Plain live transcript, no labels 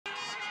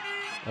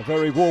A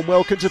very warm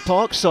welcome to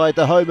Parkside,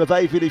 the home of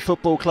Aveley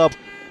Football Club.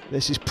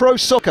 This is Pro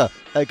Soccer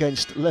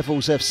against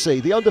Levels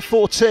FC, the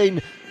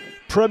under-14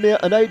 Premier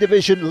and A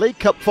Division League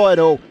Cup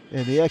final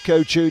in the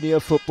Echo Junior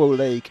Football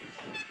League.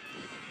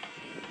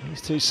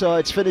 These two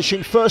sides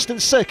finishing first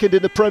and second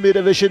in the Premier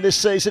Division this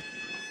season.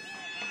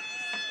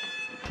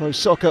 Pro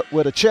Soccer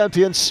were the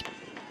champions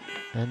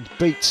and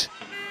beat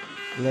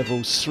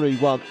Levels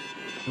 3-1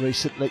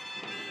 recently.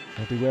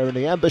 They'll be wearing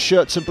the amber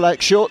shirts and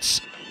black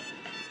shorts.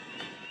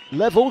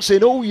 Levels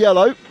in all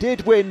yellow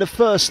did win the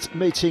first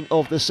meeting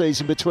of the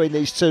season between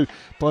these two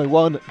by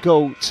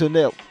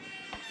 1-0.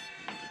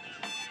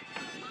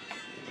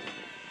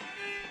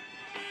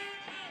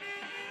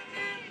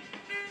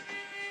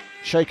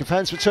 Shake of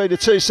hands between the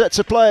two sets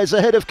of players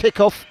ahead of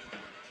kick-off.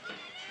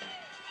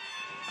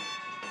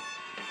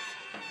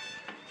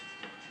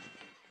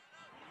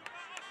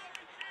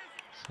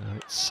 So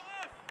it's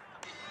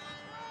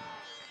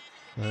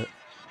the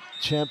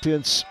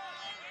champions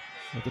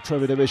of the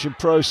Premier Division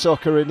Pro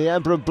Soccer in the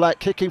amber and black,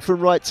 kicking from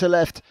right to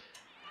left.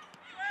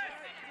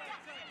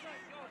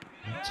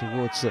 And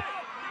towards the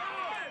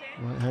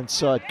right-hand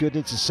side. Good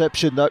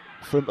interception though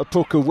from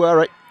Apuka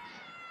Were.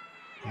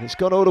 And it's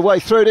gone all the way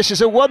through. This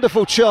is a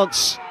wonderful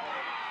chance.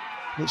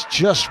 It's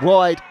just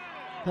wide.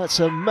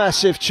 That's a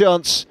massive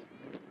chance,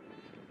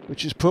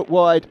 which is put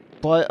wide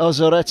by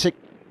Ozaretic.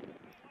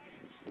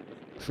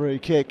 Free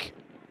kick.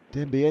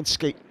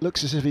 Dębiński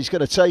looks as if he's going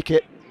to take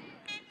it.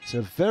 It's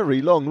a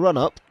very long run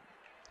up.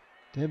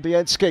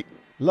 Dębiński,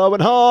 low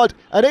and hard,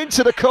 and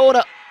into the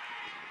corner.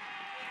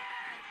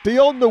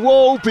 Beyond the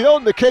wall,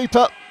 beyond the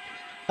keeper,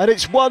 and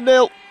it's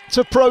 1-0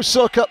 to Pro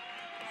Soccer.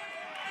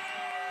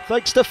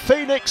 Thanks to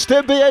Phoenix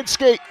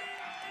Dębiński.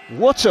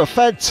 What a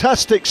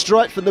fantastic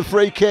strike from the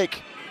free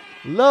kick.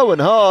 Low and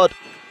hard,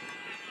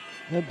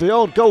 and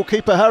beyond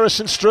goalkeeper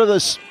Harrison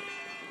Struthers.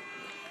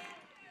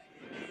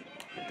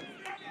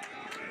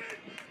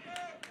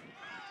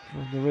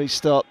 On the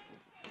restart,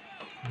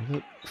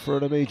 look for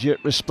an immediate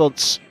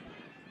response.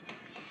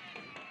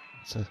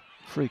 It's a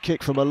free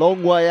kick from a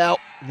long way out,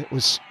 and it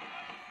was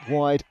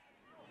wide.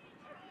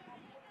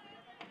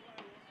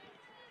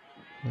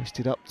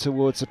 Hoisted up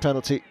towards the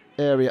penalty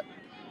area.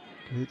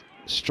 Good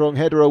strong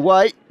header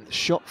away,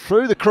 shot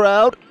through the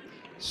crowd.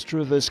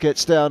 Struthers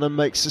gets down and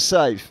makes the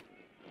save.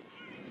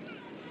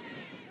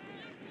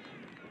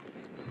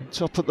 On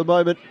top at the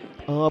moment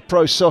are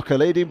Pro Soccer,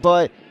 leading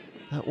by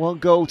that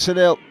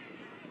 1-0.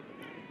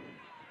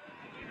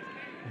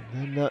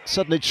 And then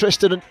suddenly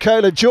Tristan and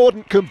Caelan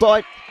Jordan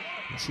combine.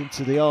 It's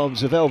into the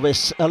arms of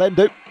Elvis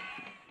Alendu.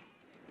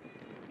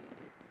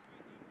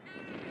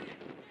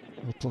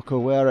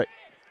 Apuka Were.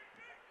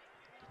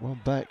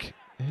 One back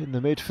in the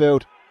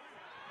midfield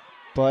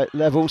by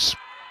Levels,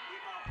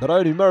 but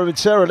only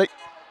momentarily.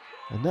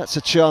 And that's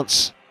a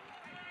chance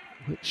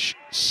which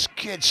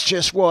skids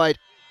just wide.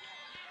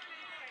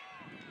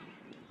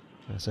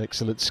 That's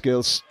excellent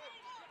skills.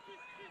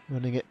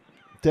 Running it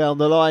down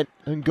the line,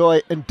 and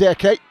Ngoy and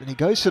Deke, and he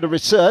goes for the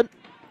return.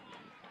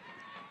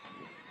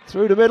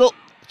 Through the middle,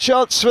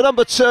 chance for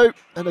number 2,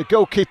 and the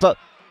goalkeeper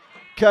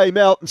came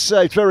out and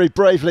saved very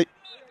bravely.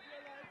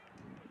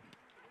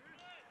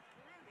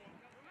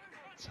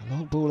 It's a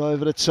long ball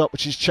over the top,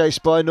 which is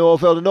chased by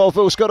Norville, and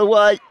Norville's got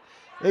away.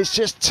 It's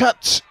just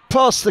tapped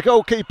past the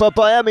goalkeeper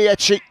by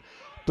Amiechi,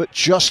 but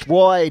just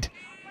wide.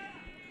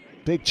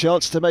 Big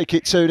chance to make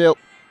it 2-0.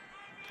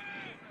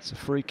 It's a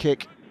free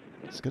kick.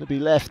 It's going to be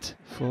left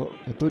for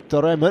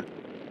Ebut.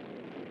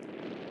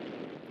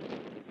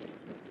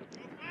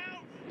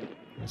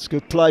 That's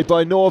good play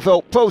by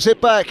Norville, pulls it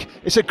back.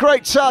 It's a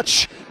great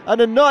touch and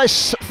a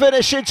nice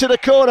finish into the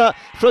corner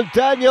from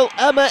Daniel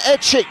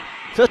Amiechi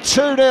for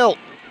 2-0.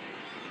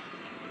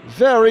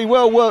 Very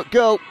well worked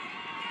goal.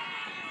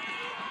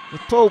 The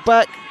pull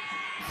back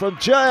from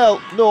JL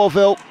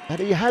Norville,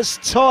 and he has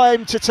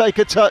time to take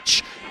a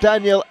touch,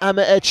 Daniel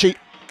Amiechi.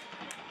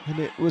 And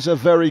it was a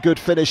very good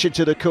finish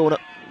into the corner.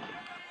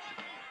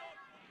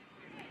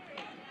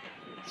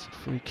 It's a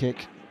free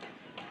kick.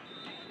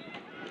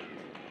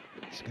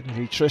 It's going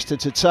to be Tristan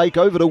to take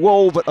over the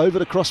wall, but over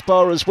the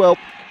crossbar as well.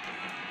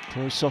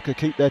 Pro Soccer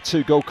keep their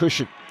 2-goal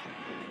cushion.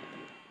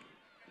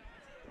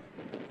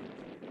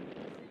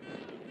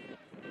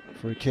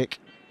 Free kick.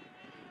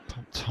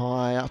 Pumped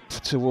high up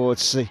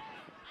towards the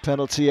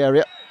penalty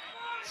area.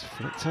 It's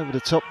flicked over the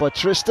top by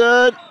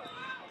Tristan.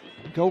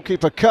 The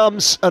goalkeeper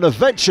comes, and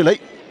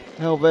eventually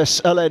Elvis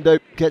Alendu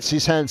gets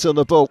his hands on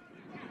the ball.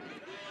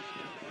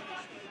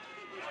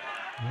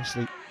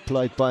 Nicely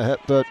played by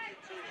Hepburn.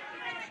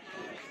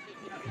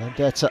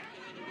 Vendetta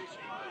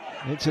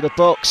into the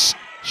box,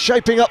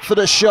 shaping up for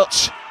the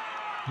shot.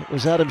 It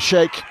was Adam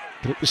Sheikh,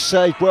 but it was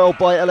saved well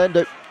by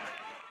Alendu.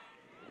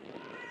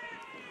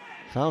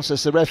 Foul,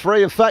 says the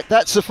referee. In fact,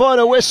 that's the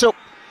final whistle.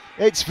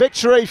 It's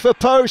victory for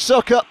Pro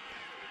Soccer.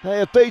 They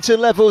have beaten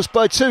Levels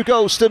by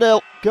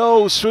 2-0.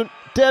 Goals from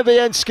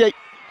Dębiński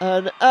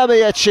and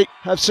Amiechi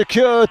have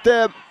secured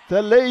them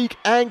the league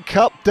and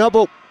cup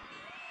double.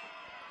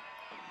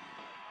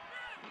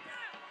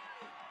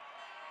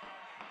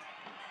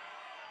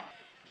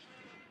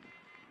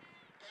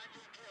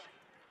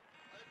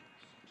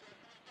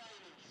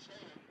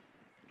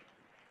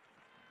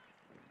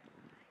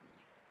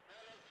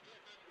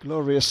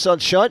 Glorious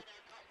sunshine,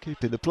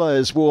 keeping the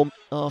players warm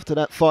after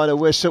that final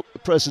whistle. The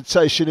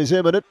presentation is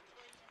imminent.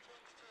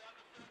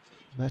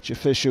 Match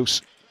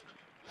officials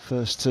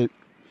first to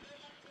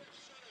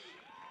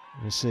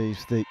receive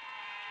the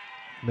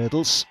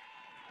medals.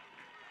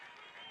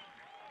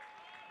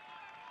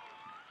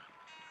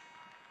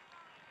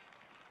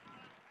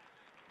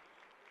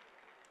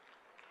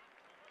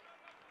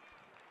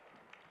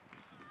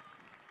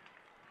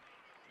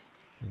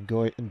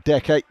 Ngoy and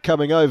Deke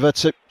coming over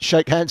to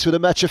shake hands with the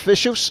match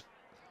officials.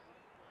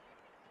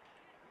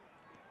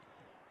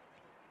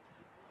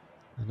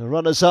 And the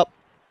runners-up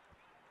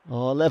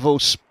are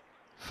levels.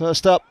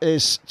 First up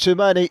is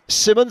Tumani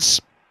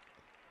Simmons,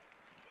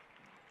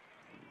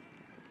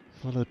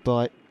 followed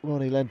by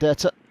Ronnie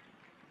Landetta.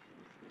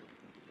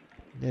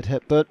 Ned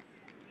Hepburn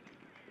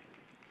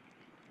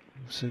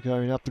also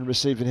going up and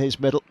receiving his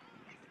medal.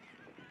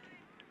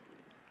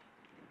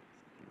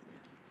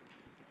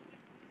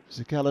 It's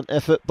a gallant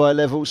effort by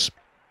levels,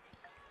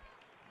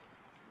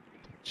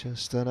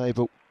 just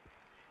unable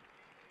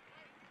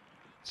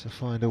to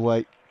find a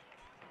way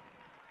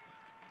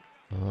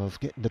of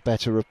getting the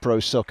better of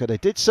pro soccer. They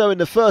did so in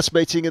the first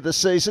meeting of the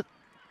season.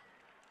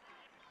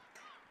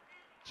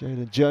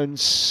 Jalen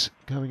Jones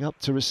going up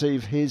to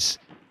receive his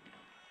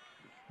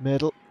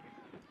medal.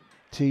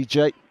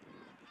 TJ.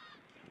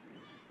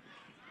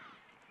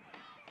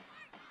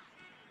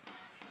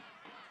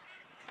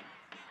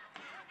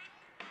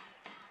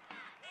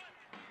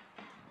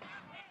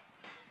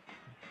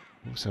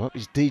 Also up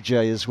is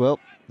DJ as well.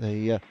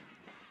 The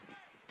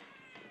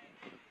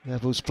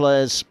Levels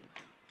players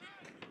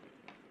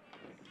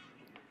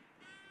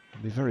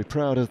will be very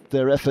proud of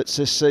their efforts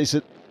this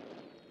season,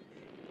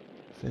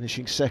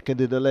 finishing second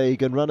in the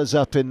league and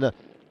runners-up in the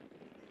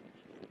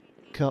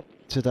Cup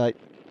today.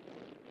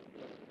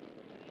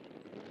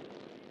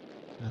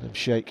 Adam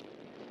Sheikh.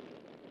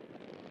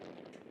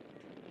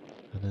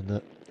 And then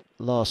the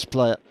last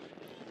player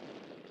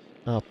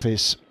up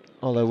is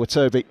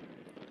Olowatobi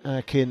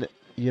Akin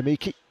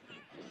Yamiki.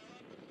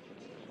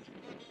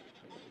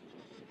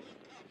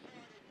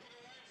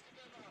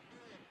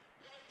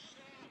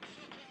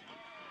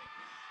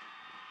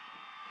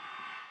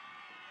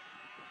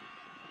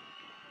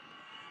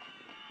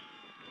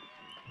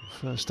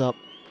 First up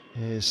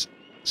is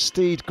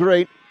Steed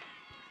Green.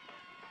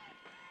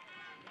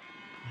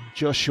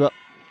 Joshua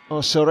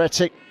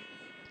Osoretti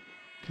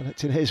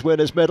collecting his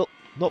winner's medal.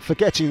 Not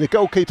forgetting the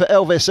goalkeeper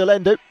Elvis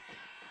Alendu.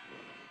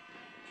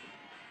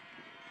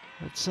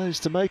 That says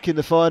to make in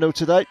the final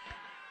today.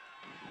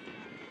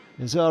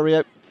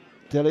 Nazario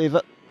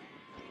Deliva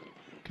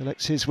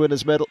collects his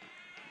winner's medal.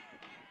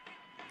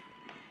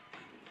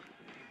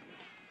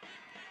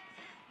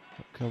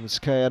 Up comes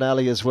Kayan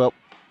Ali as well.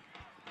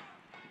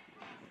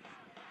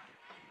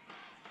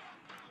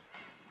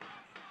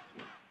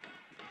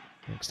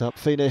 Next up,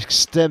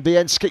 Phoenix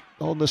Dembienski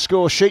on the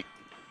score sheet.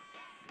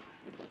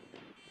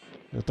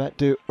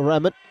 Abatu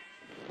Raman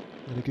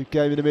had a good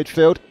game in the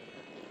midfield.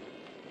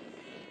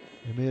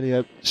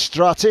 Emilio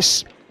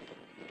Stratis.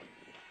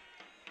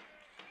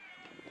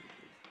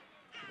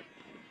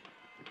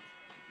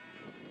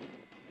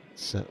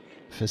 So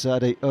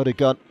Fezadi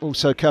Odegan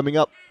also coming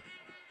up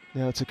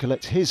now to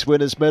collect his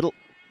winner's medal.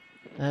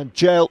 And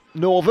Jael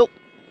Norville.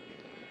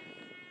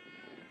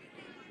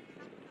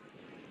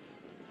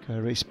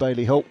 Clarice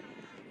Bailey Holt.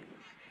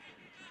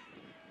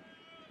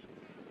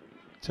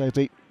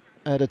 Toby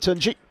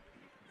Adetunji.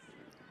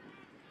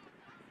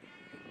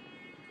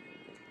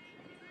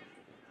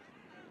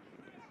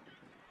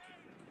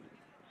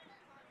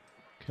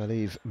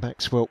 Khalif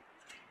Maxwell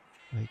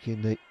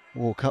making the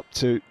walk up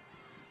to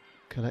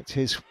collect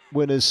his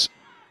winner's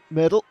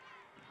medal.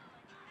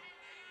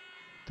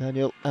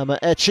 Daniel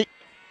Amaechi,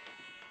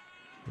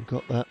 who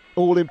got that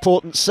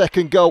all-important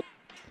second goal.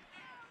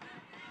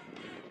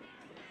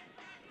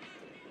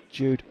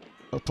 Jude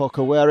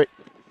Opokawari.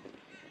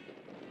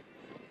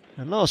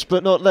 And last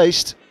but not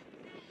least,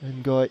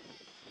 Ngoy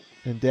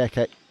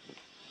Ndeke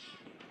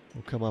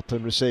will come up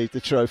and receive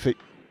the trophy.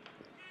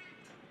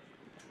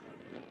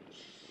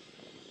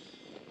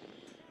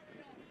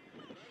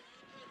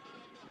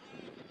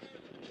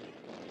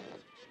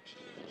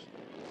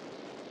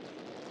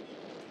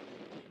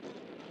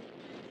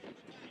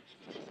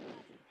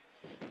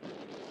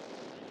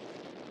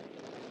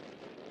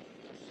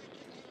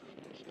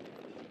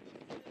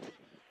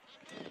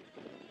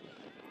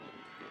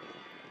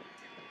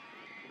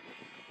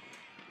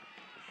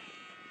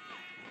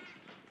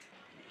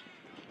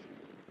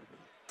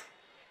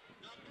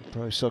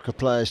 Pro soccer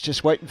players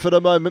just waiting for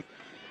the moment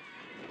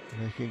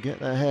they can get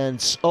their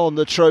hands on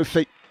the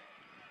trophy,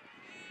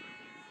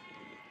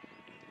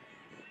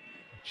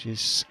 which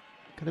is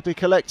going to be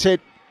collected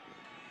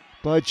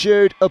by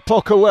Jude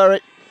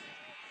Opokawari.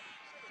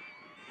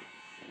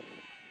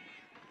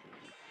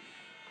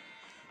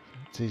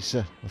 I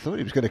thought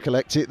he was going to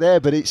collect it there,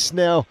 but it's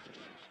now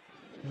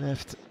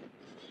left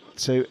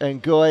to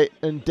Ngoy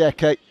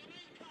Ndeke.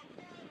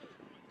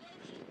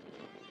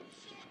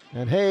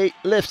 And he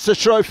lifts the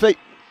trophy.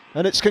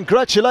 And it's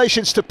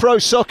congratulations to Pro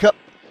Soccer.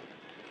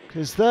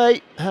 because they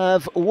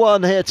have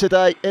won here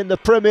today in the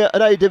Premier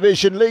and A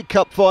Division League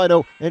Cup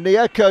final in the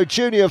Echo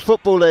Junior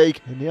Football League.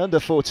 In the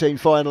under-14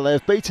 final, they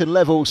have beaten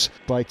Levels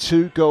by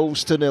 2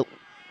 goals to 0.